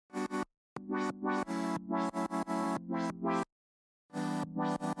Hi,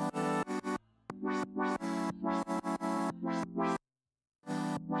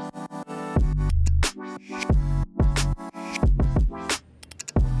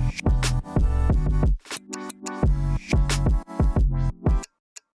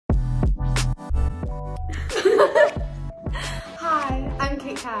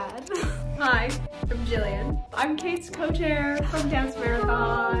 I'm Jillian. I'm Kate's co-chair from Dance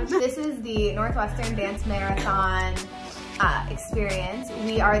Marathon. This is the Northwestern Dance Marathon experience.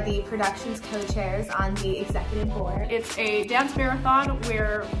 We are the productions co-chairs on the executive board. It's a dance marathon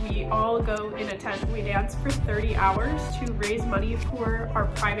where we all go in a tent. We dance for 30 hours to raise money for our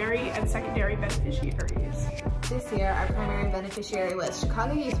primary and secondary beneficiaries. This year, our primary beneficiary was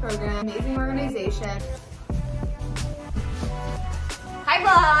Chicago Youth Program, amazing organization. Hi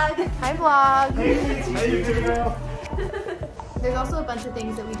vlog! Hi vlog! Hey, how you doing, girl? There's also a bunch of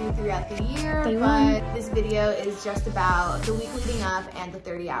things that we do throughout the year, but this video is just about the week leading up and the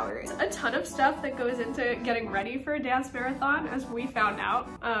 30 hours. A ton of stuff that goes into getting ready for a dance marathon, as we found out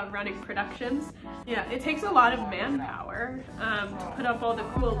running productions. Yeah, it takes a lot of manpower to put up all the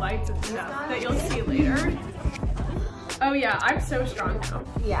cool lights and stuff that you'll see later. Oh yeah, I'm so strong now.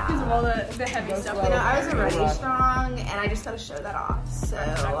 Yeah. Because of all the heavy stuff. You know, I was already strong and I just gotta show that off, so.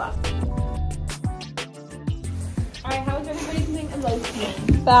 Alright, how is everybody doing emotionally?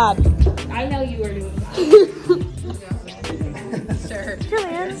 Bad. I know you are doing bad. Sure.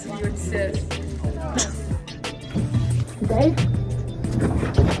 Brilliant. You insist. Okay.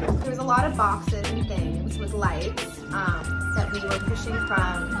 There was a lot of boxes and things with lights that we were pushing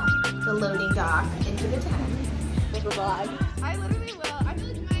from the loading dock into the tent. I literally will. I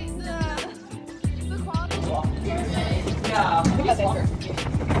feel like the quality. Yeah.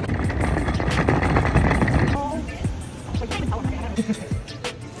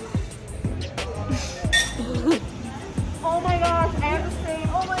 Oh my gosh, I have to say,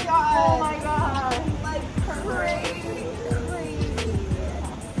 oh my god. Oh my god. Like crazy.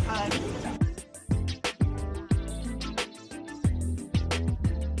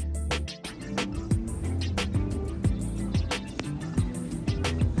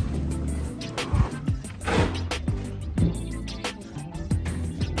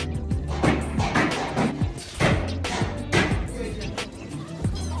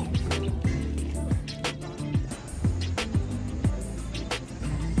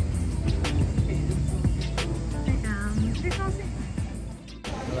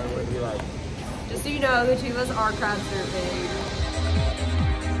 Just so you know, the two of us are crowd surfing.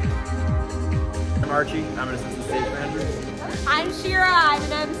 I'm Archie. I'm an assistant stage manager. I'm Shira. I'm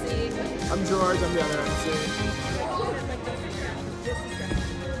an MC. I'm George. I'm the other MC.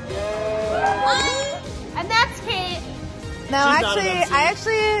 And that's Kate. No, She's not an MC.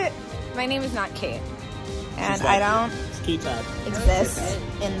 my name is not Kate. And She's I like, don't it's key tag. exist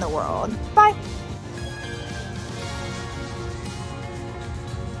in the world. Bye.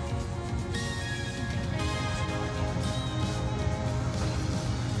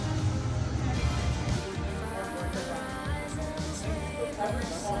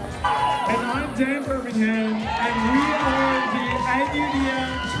 And I'm Dan Birmingham, and we are the NUDM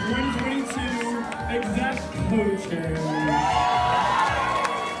 2022 Exec Co-Chairs.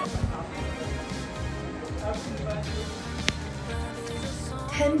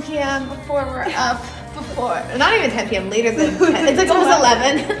 10 p.m. before we're up. Not even 10 p.m. later than 10. It's like almost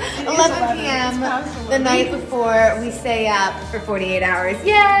 11. 11 p.m. the night before we stay up for 48 hours.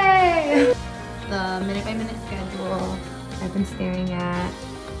 Yay! The minute by minute schedule I've been staring at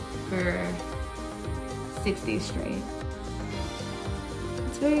for 6 days straight.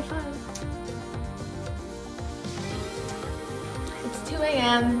 It's very fun. It's 2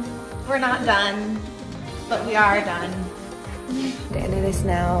 a.m. We're not done, but we are done. And it is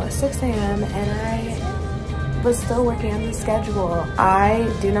now 6 a.m. and I was still working on the schedule.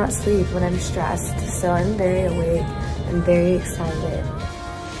 I do not sleep when I'm stressed, so I'm very awake. I'm very excited.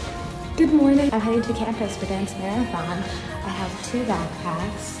 Good morning. I'm heading to campus for Dance Marathon. I have 2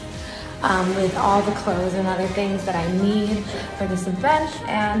 backpacks with all the clothes and other things that I need for this event,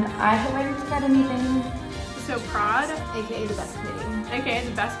 and I hope I didn't forget anything. So Prod, AKA the best committee. aka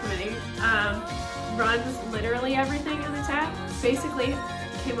the best committee, runs literally everything in the tent. Basically,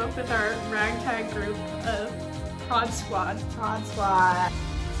 came up with our ragtag group of Prod Squad. Prod Squad.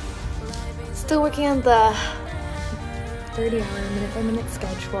 Still working on the 30-hour minute-by-minute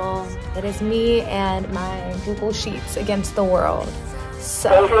schedule. It is me and my Google Sheets against the world.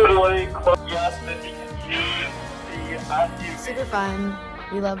 So super fun.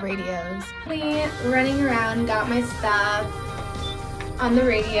 We love radios. Running around, got my stuff. on the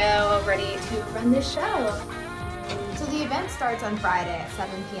radio, ready to run this show. So the event starts on Friday at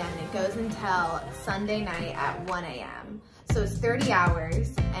 7 p.m. and it goes until Sunday night at 1 a.m. So it's 30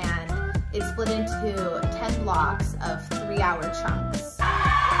 hours and it's split into 10 blocks of 3-hour chunks.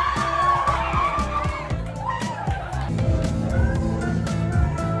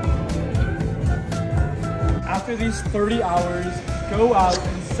 After these 30 hours, go out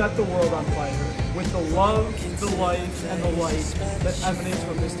and set the world on fire with the love, the life, and the light that emanates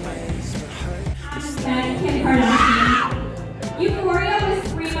from this tent. And Kim Kardashian. Euphoria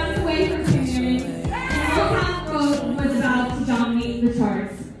was 3 months away from premiering, and Shoutout Road was about to dominate the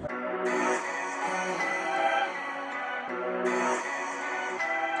charts.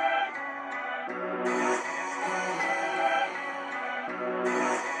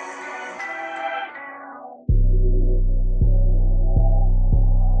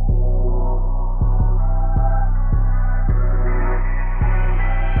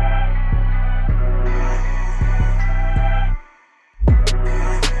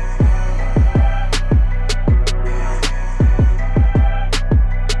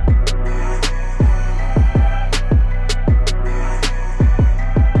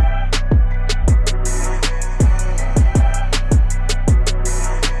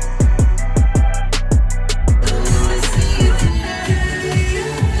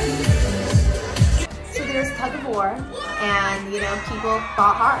 And, you know, people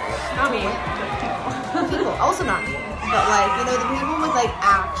fought hard. Not me. People, also not me. But, like, you know, the people with, like,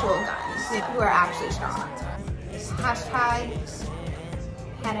 actual guns, who are actually strong. Hashtag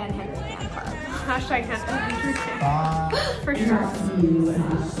Hannah and Henry Fan Club. Hashtag Hannah and Henry Fan Club. For sure.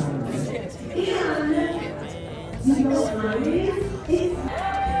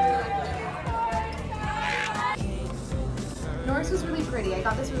 Norris was really pretty. I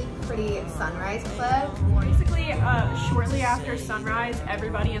got this really pretty sunrise clip. Basically, shortly after sunrise,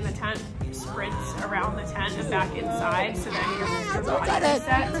 everybody in the tent sprints around the tent and back inside, so then your body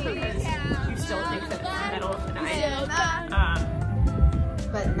resets because you still think that it's the middle of the night.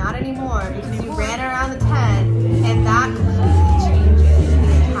 But not anymore, because you ran around the tent, and that completely changes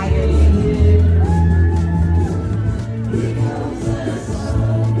the entire thing.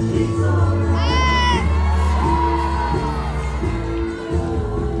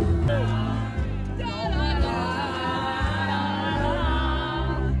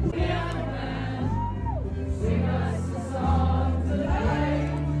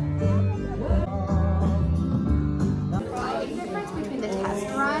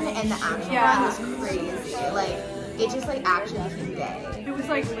 And the actual run was crazy. Like, it just like actually became day. It was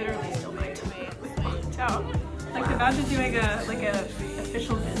like literally still night to me. It was locked out. Like imagine doing a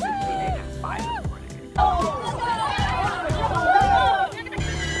official visit meeting at 5 in the morning.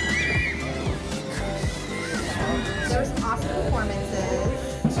 There were some awesome performances.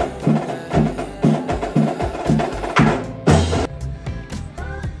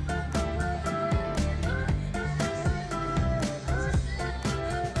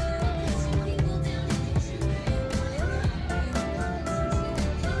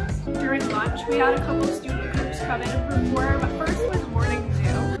 During lunch, we had a couple student groups come in and perform. First was morning zoo.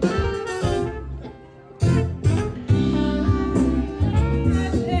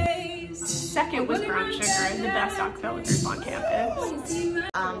 Second was brown sugar, the best acapella group on campus.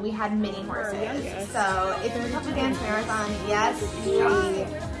 We had mini horses. So if there's a couple dance marathon, yes, feed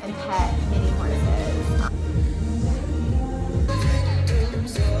and pet mini horses.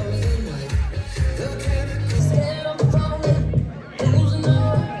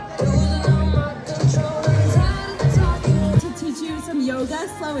 Yoga,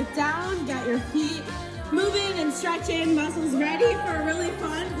 slow it down, get your feet moving and stretching, muscles ready for a really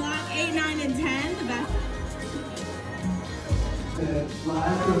fun block 8, 9, and 10. The best.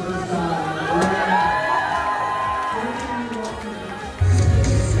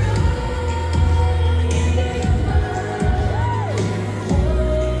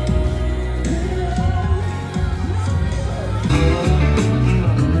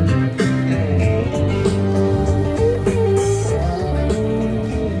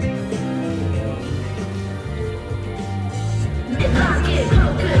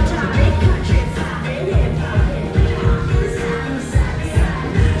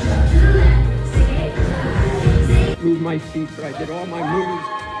 My feet, but I did all my moves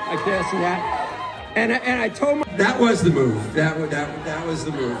like this and that, and I told my that was the move. That was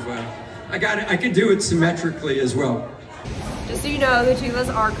the move. I could do it symmetrically as well. Just so you know, the two of us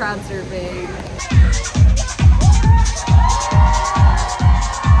are crowd surfing.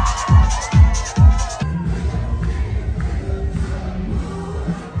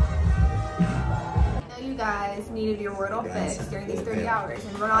 You guys, New needed your Wordle fixed during these 30 hours,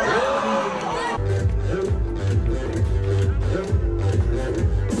 and we're not asking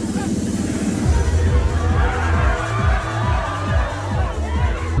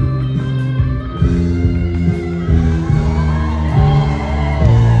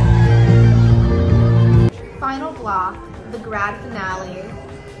Final block, the grand finale.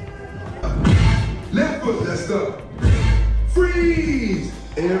 Left foot, let's go. Freeze!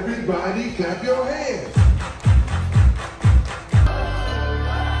 Everybody clap your hands.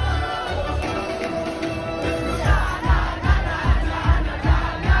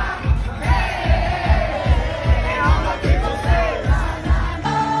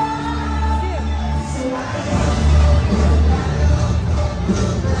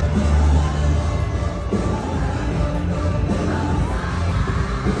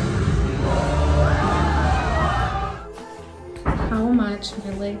 How much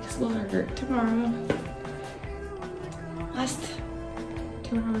my legs will hurt tomorrow. Last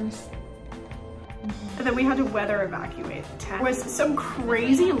 2 hours. And then we had to weather evacuate the tent. There was some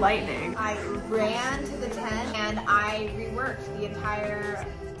crazy lightning. I ran to the tent and I reworked the entire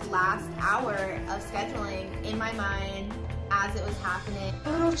last hour of scheduling in my mind as it was happening.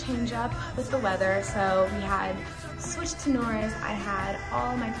 A little change up with the weather, so we had switched to Norris. I had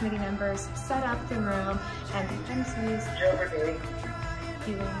all my committee members set up the room and the MCs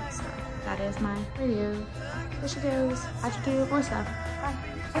doing stuff. That is my review. We should do more stuff. Bye.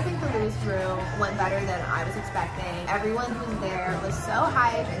 I think the loose room went better than I was expecting. Everyone who was there was so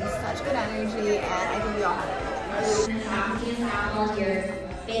hyped and such good energy, and I think we all had a good Faculty and staff volunteers,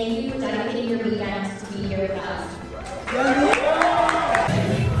 thank you for dedicating your weekend to be here with us. And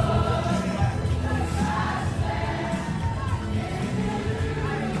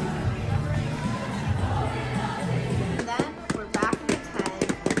then we're back in the tent,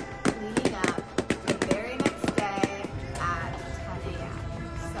 cleaning up the very next day at 10 a.m.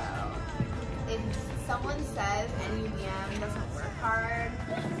 So if someone says NUDM doesn't work hard,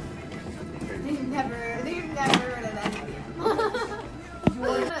 they've never heard of NUDM.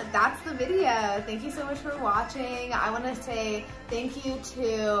 That's the video. Thank you so much for watching. I want to say thank you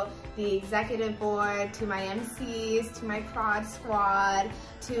to the executive board, to my MCs, to my prod squad,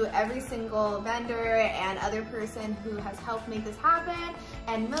 to every single vendor and other person who has helped make this happen,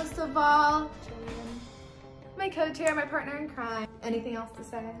 and most of all, my co-chair, my partner in crime. Anything else to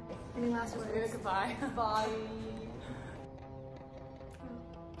say? Any last words? Goodbye. Bye.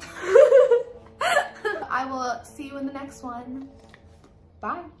 I will see you in the next one.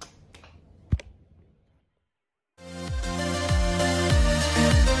 Bye.